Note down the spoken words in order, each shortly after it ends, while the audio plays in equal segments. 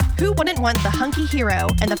who wouldn't want the hunky hero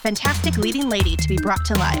and the fantastic leading lady to be brought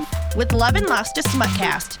to life? With Love and Lust, a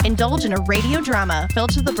Smutcast, indulge in a radio drama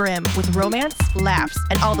filled to the brim with romance, laughs,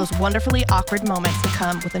 and all those wonderfully awkward moments that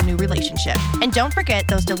come with a new relationship. And don't forget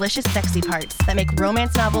those delicious sexy parts that make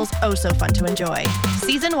romance novels oh so fun to enjoy.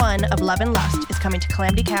 Season 1 of Love and Lust is coming to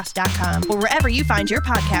calamitycast.com or wherever you find your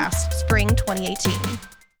podcasts, spring 2018.